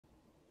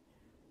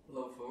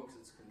folks,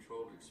 it's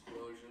Controlled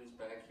Explosions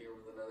back here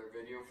with another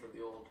video for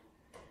the old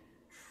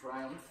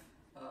Triumph.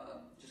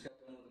 Just got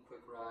done with a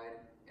quick ride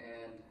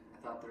and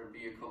I thought there'd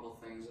be a couple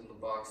things in the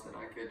box that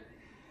I could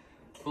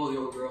pull the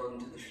old girl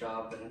into the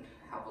shop and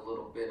have a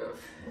little bit of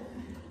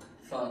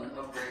fun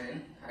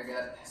upgrading. I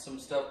got some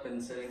stuff been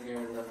sitting here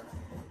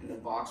in the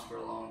box for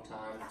a long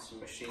time. Some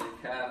machine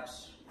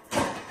caps.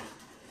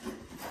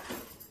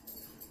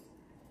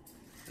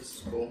 This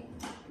is cool.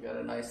 We got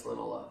a nice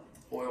little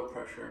oil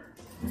pressure.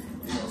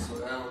 So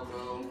that'll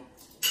go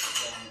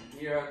down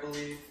here, I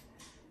believe,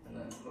 and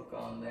then hook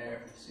on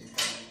there so you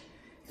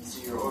can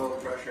see your oil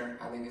pressure.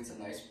 I think it's a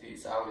nice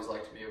piece. I always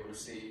like to be able to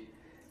see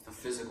the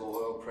physical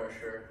oil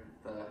pressure.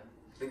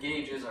 The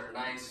gauges are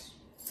nice,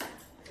 the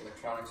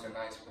electronics are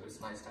nice, but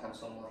it's nice to have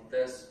something like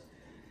this.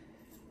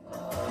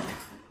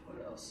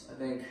 What else? I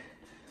think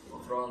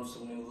we'll throw in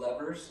some new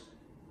levers.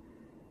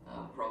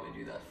 I'll probably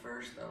do that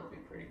first. That'll be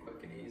pretty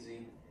quick and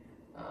easy.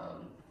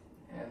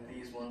 And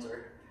these ones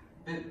are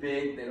a bit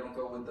big. They don't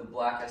go with the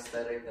black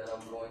aesthetic that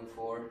I'm going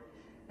for.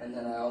 And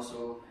then I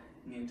also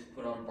need to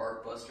put on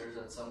bark busters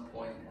at some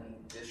point, and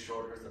this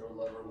shorter little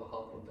lever will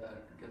help with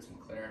that, get some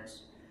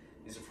clearance.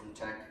 These are from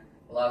Tech.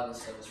 A lot of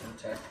this stuff is from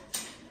Tech.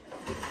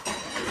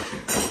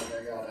 And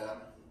I got a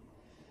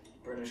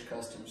British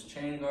Customs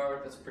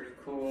Chainguard. That's pretty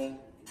cool.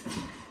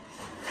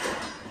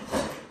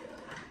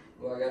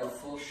 Well, I got a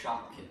full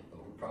shop kit,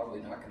 but we're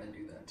probably not going to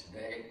do that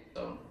today.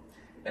 So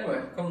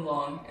anyway, come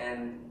along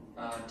and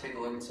take a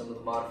look at some of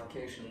the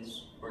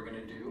modifications we're going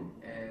to do.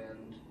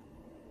 And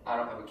I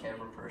don't have a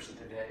camera person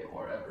today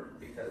or ever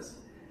because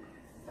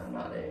I'm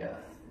not a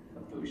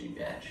bougie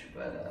bitch,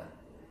 but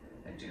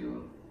I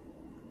do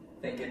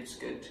think it's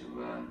good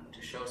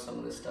to show some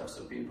of this stuff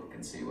so people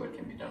can see what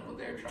can be done with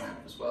their Triumph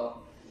as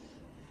well,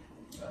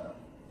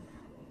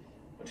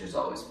 which is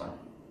always fun.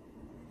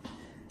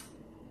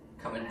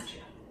 Coming at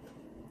you.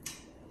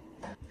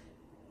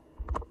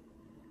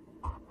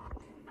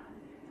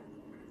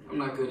 I'm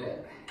not good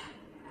at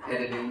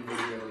editing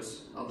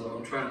videos, although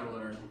I'm trying to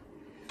learn.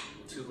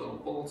 Two little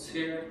bolts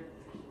here.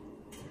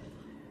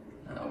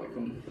 We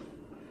can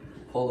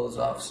pull those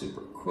off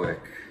super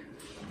quick.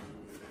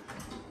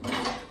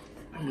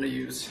 I'm going to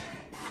use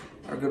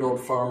our good old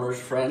farmer's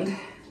friend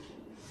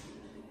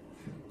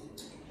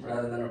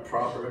rather than a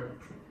proper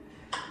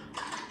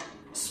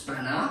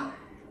spanner,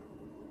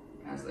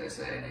 as they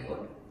say in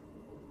England.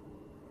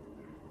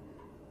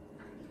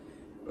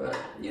 But,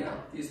 you know,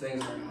 these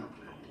things are not.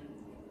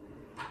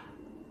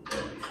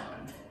 They'll be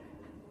fine.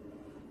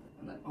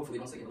 And then hopefully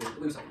once they get a little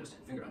bit loose, I can just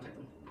finger untight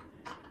them.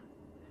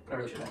 But I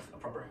really should have a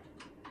proper,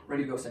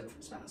 ready-to-go set of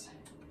spanners.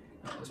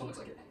 This one looks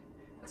like it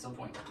at some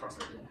point got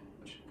cross-threaded in,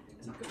 which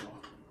is not good at all.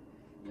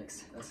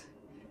 Yikes, that's,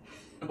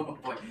 oh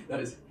boy,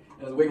 that is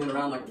wiggling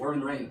around like a worm in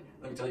the rain,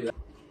 let me tell you that.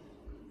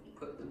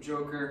 Put the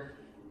Joker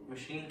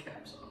machine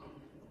caps on.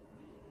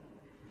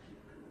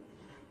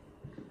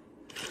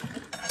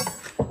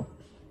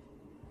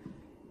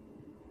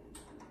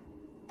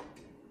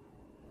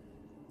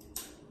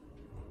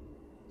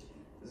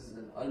 This is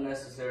an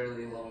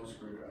unnecessarily long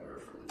screwdriver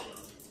for the job.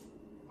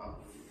 Oh,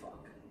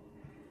 fuck.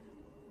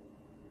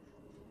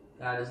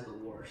 That is the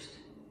worst.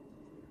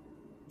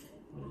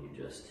 When you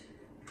just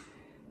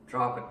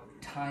drop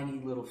a tiny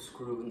little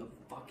screw in the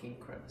fucking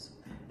crevice of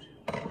the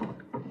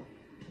engine.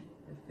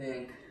 I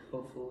think,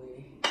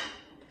 hopefully,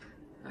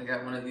 I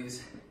got one of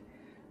these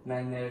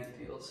magnetic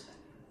deals.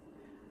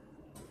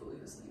 Hopefully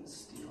this thing's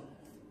steel.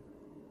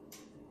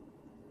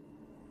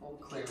 All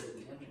clear with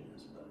the engine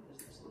is, but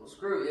there's this little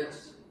screw,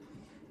 yes.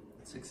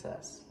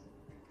 Success.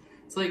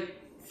 It's like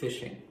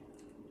fishing,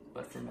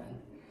 but for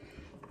men.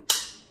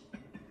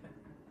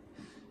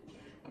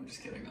 I'm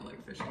just kidding, I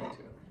like fishing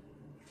too.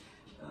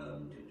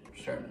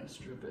 Starting to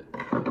strip it.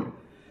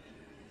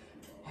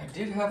 I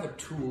did have a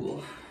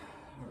tool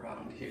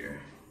around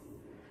here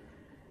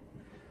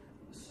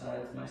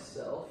besides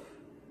myself.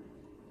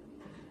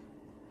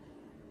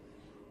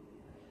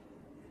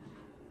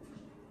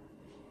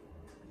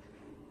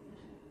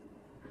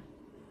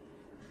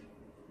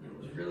 It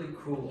was really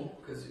cool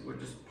because it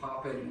would just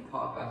pop in and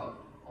pop out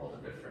all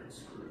the different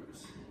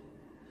screws.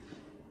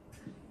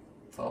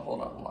 So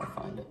hold on while I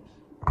find it.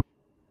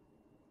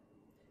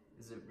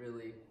 Is it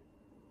really,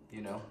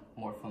 you know,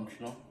 more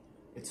functional?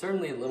 It's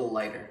certainly a little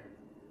lighter,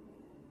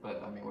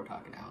 but I mean, we're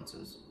talking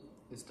ounces.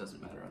 This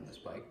doesn't matter on this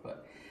bike,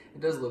 but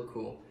it does look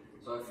cool.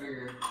 So I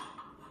figure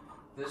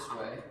this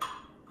way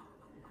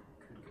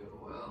could go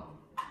well.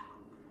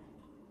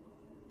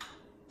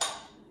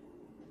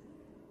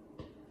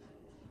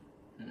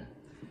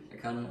 I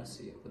kind of want to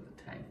see it with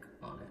the tank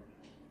on it.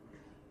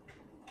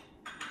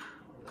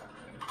 Or that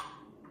way.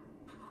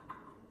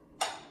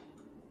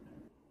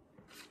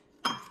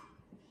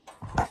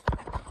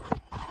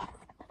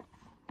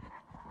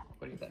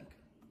 What do you think?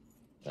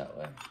 That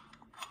way?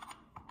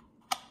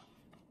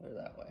 Or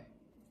that way?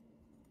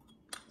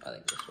 I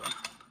think this way.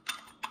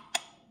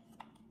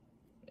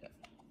 Yeah,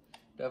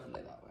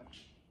 definitely that way.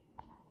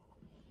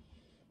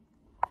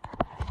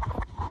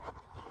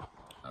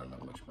 I don't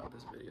know much about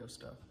this video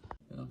stuff.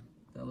 Yeah,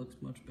 that looks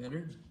much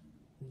better.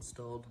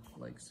 installed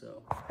like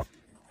so.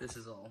 This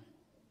is all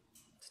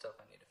stuff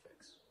I need to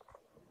fix.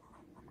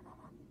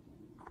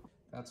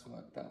 That's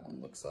what that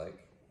one looks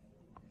like.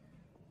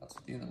 That's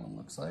what the other one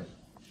looks like.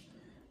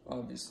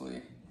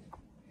 Obviously,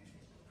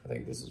 I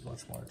think this is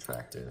much more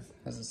attractive.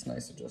 Has this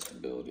nice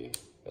adjustability,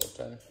 but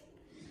to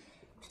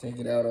take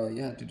it out, all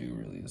you have to do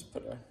really is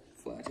put a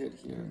flat head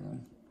here and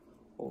then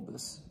hold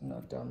this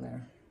nut down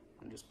there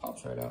and it just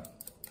pops right out.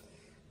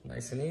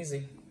 Nice and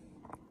easy,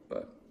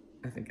 but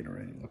I think it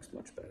already looks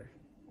much better.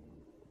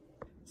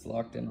 It's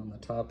locked in on the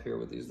top here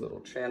with these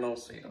little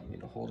channels, so you don't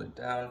need to hold it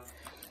down.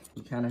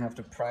 You kind of have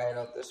to pry it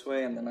out this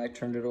way, and then I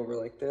turned it over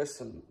like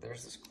this, and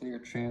there's this clear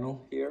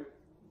channel here,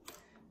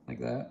 like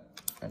that,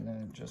 and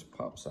then it just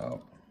pops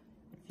out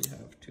if you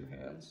have two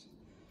hands.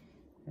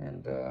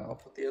 And I'll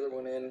put the other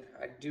one in.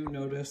 I do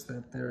notice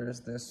that there is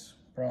this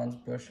bronze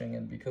bushing,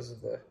 and because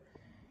of the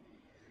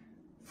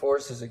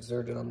forces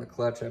exerted on the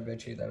clutch, I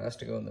bet you that has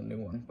to go in the new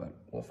one, but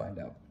we'll find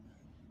out.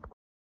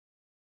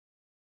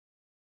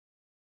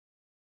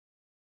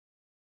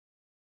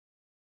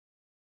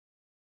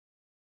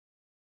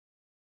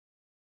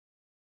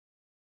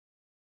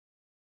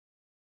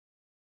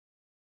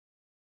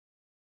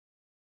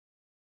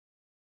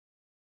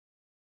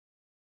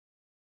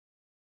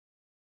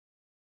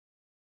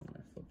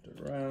 I flipped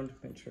it around,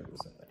 made sure it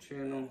was in the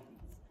channel,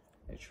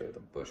 made sure the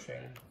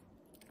bushing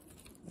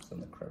was in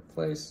the correct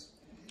place,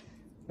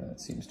 and it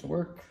seems to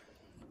work.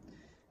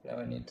 Now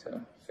I need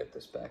to fit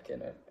this back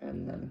in it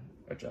and then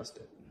adjust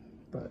it.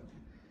 But,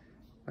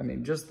 I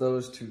mean, just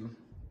those two,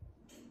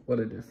 what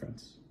a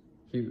difference.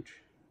 Huge.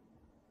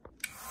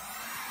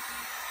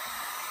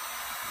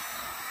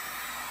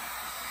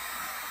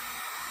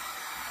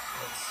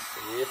 Let's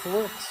see if it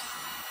works.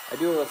 I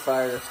do have a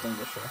fire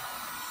extinguisher.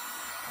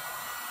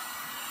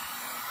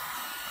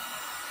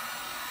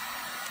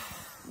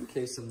 In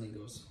case something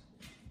goes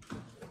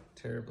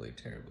terribly,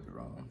 terribly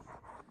wrong.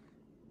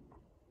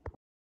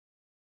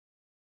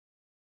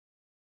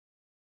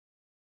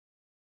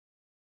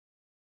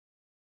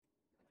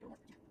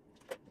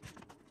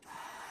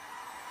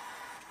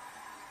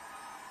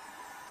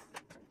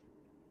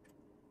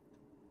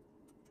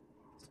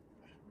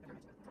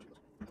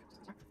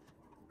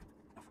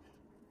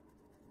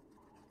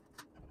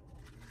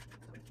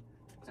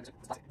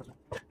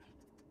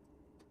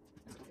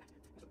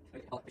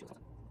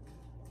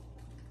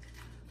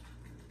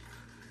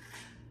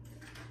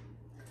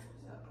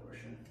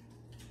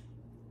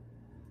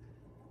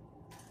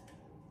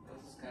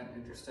 Kind of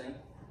interesting.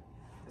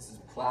 This is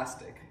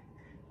plastic.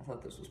 I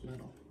thought this was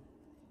metal.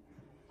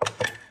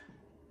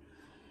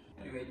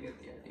 Anyway, you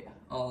get the idea.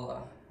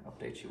 I'll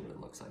update you what it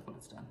looks like when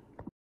it's done.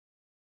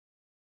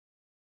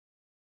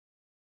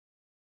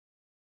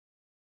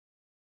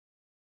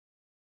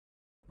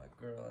 My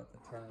girl at the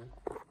time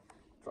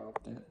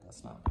dropped it.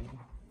 That's not me.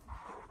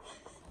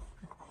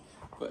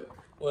 But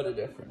what a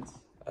difference.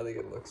 I think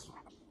it looks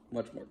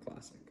much more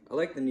classic. I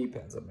like the knee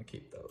pads. I'm gonna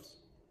keep those.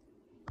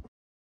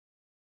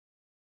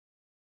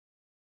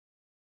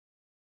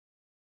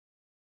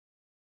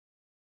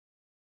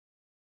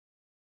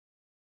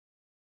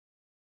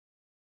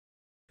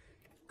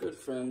 Good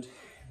friend,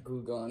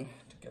 glue gun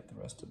to get the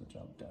rest of the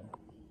job done.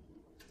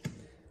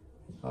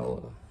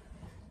 I'll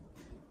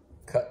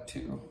cut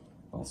to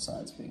both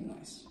sides being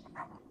nice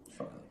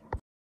shortly.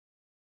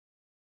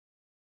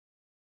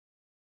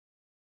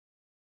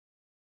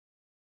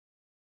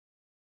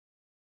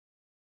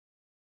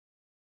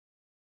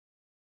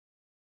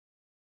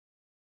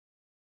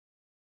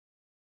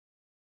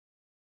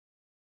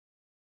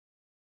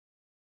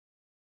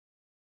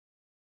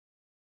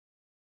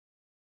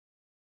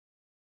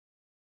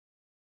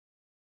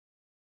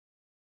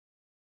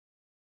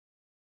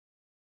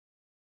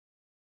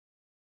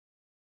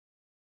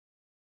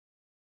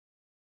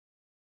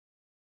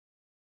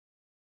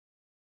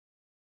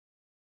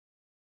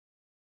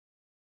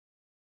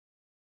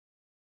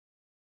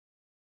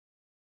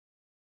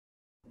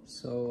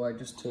 So I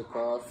just took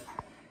off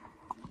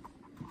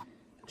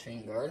the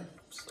chain guard.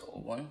 It's the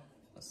old one.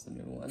 That's the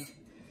new one.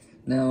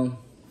 Now,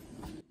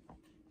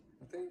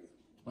 I think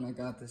when I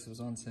got this, it was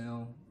on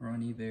sale or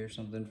on eBay or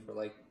something for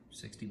like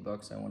 60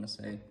 bucks, I want to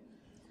say.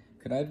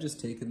 Could I have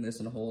just taken this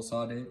and hole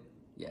sawed it?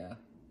 Yeah.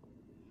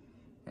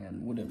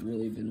 And would it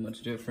really have been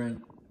much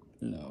different?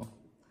 No.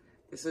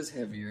 This is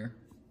heavier,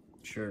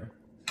 sure.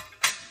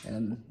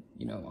 And,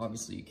 you know,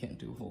 obviously you can't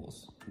do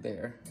holes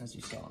there, as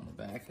you saw on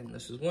the back. And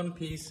this is one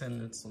piece,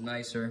 and it's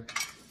nicer.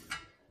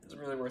 Is it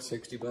really worth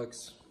 60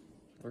 bucks?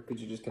 Or could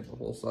you just get the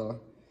hole saw?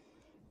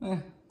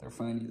 They're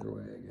fine either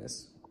way, I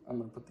guess. I'm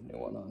gonna put the new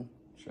one on,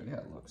 show you how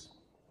it looks.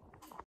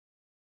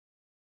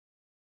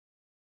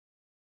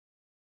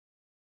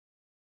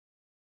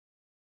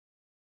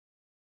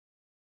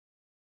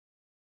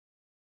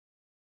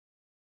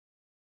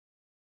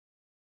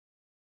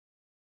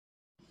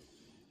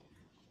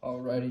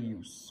 Alrighty,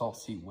 you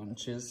saucy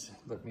wenches.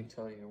 Let me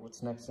tell you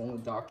what's next on the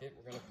docket.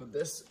 We're gonna put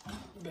this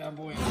bad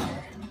boy in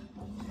here.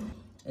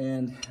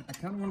 And I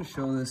kind of want to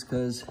show this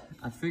because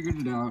I figured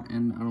it out,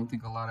 and I don't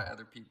think a lot of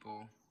other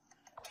people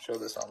show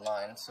this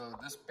online. So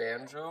this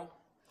banjo,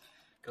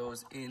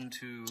 goes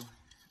into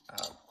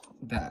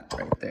that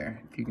right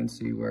there. If you can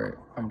see where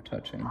I'm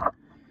touching.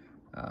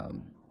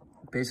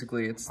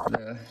 Basically, it's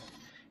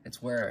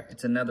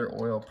another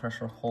oil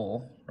pressure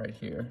hole right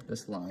here,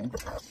 this line.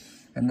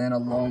 And then a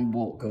long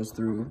bolt goes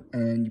through,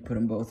 and you put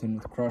them both in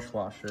with crush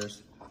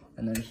washers.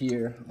 And then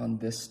here on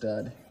this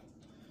stud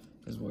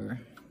is where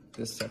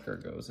this sucker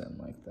goes in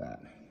like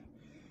that.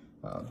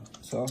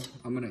 So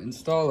I'm gonna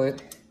install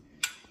it,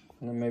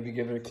 and then maybe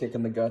give it a kick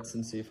in the guts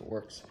and see if it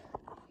works.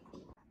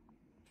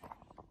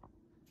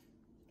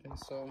 Okay,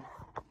 so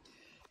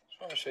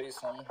just wanna show you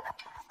something.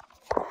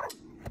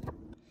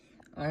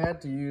 I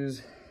had to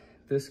use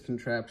this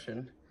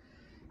contraption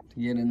to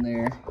get in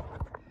there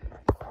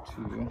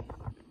to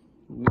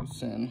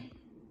loosen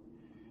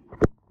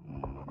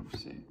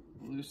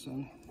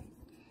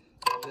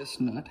this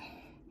nut.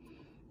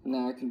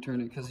 Now I can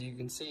turn it, because you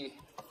can see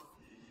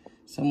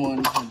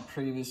someone had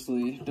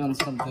previously done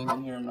something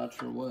in here, I'm not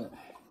sure what,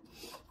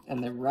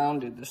 and they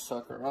rounded this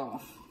sucker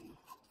off.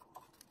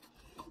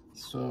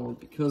 So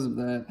because of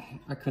that,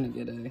 I couldn't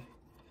get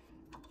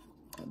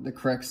the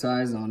correct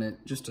size on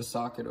it. Just a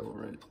socket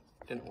over it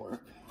didn't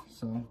work.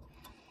 So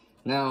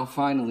now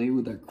finally,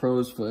 with that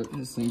crow's foot,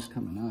 this thing's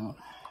coming out.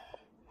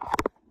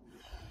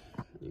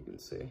 You can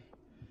see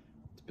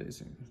it's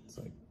basically, it's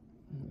like,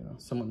 you know,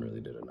 someone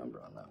really did a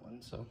number on that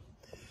one. So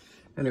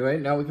anyway,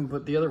 now we can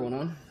put the other one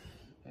on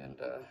and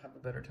have a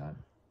better time.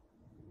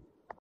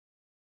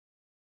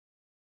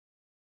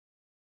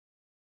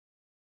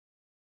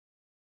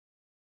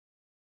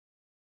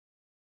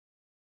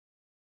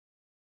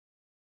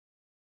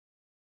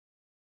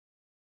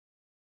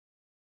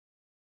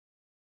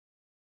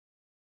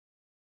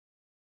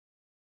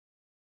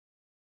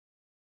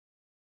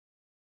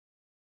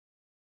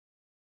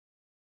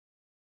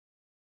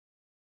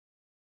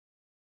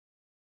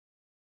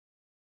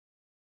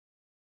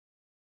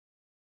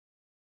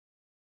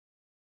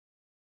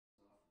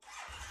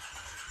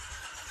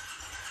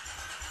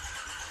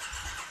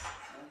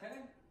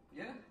 Okay,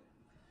 yeah,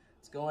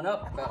 it's going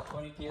up about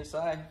 20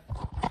 psi.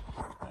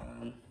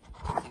 You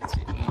can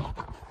see me.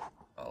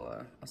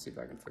 I'll see if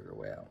I can figure a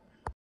way out.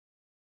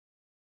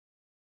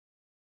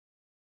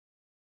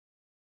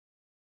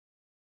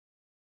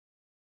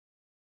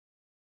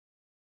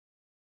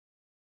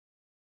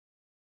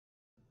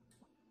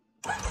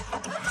 I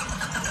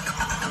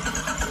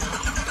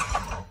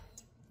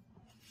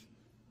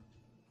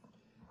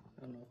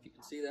don't know if you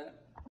can see that.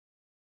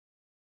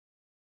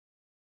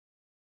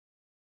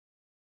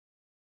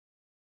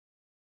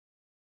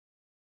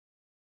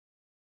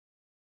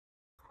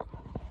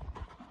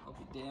 I'll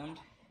be damned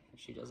if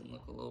she doesn't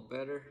look a little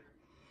better.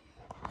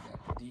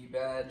 Got the D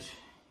badge.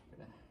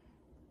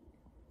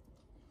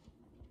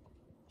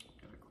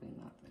 Gotta clean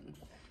that thing.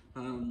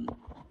 And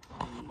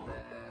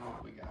then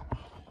what we got?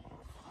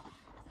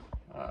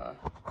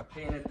 I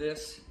painted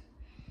this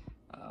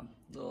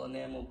little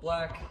enamel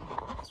black.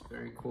 It's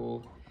very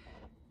cool.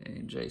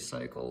 A&J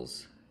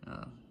Cycles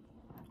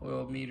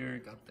oil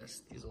meter. Got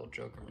these little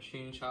Joker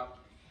machine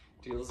shop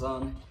deals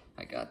on.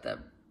 I got that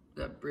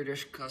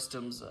British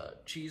Customs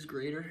cheese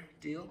grater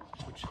deal,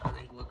 which I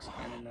think looks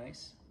kind of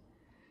nice.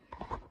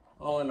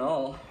 All in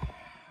all,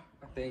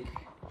 I think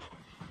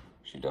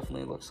she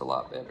definitely looks a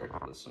lot better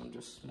with some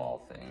just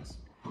small things.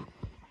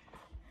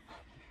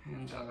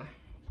 And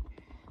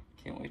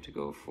can't wait to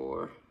go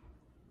for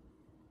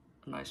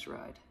a nice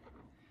ride.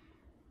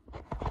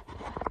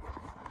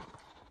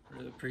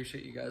 Really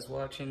appreciate you guys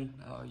watching.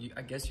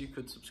 I guess you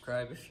could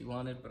subscribe if you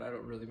wanted, but I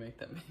don't really make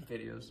that many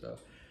videos, so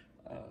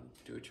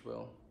do what you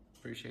will.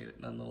 Appreciate it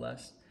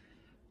nonetheless.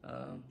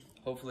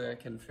 Hopefully I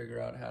can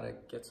figure out how to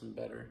get some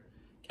better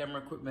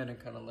camera equipment and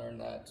kind of learn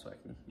that, so I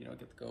can, you know,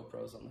 get the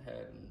GoPros on the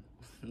head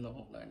and the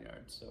whole 9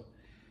 yards. So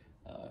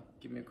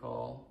give me a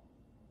call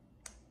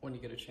when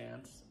you get a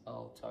chance.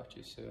 I'll talk to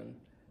you soon.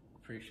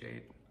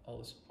 Appreciate all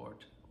the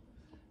support.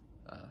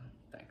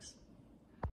 Thanks.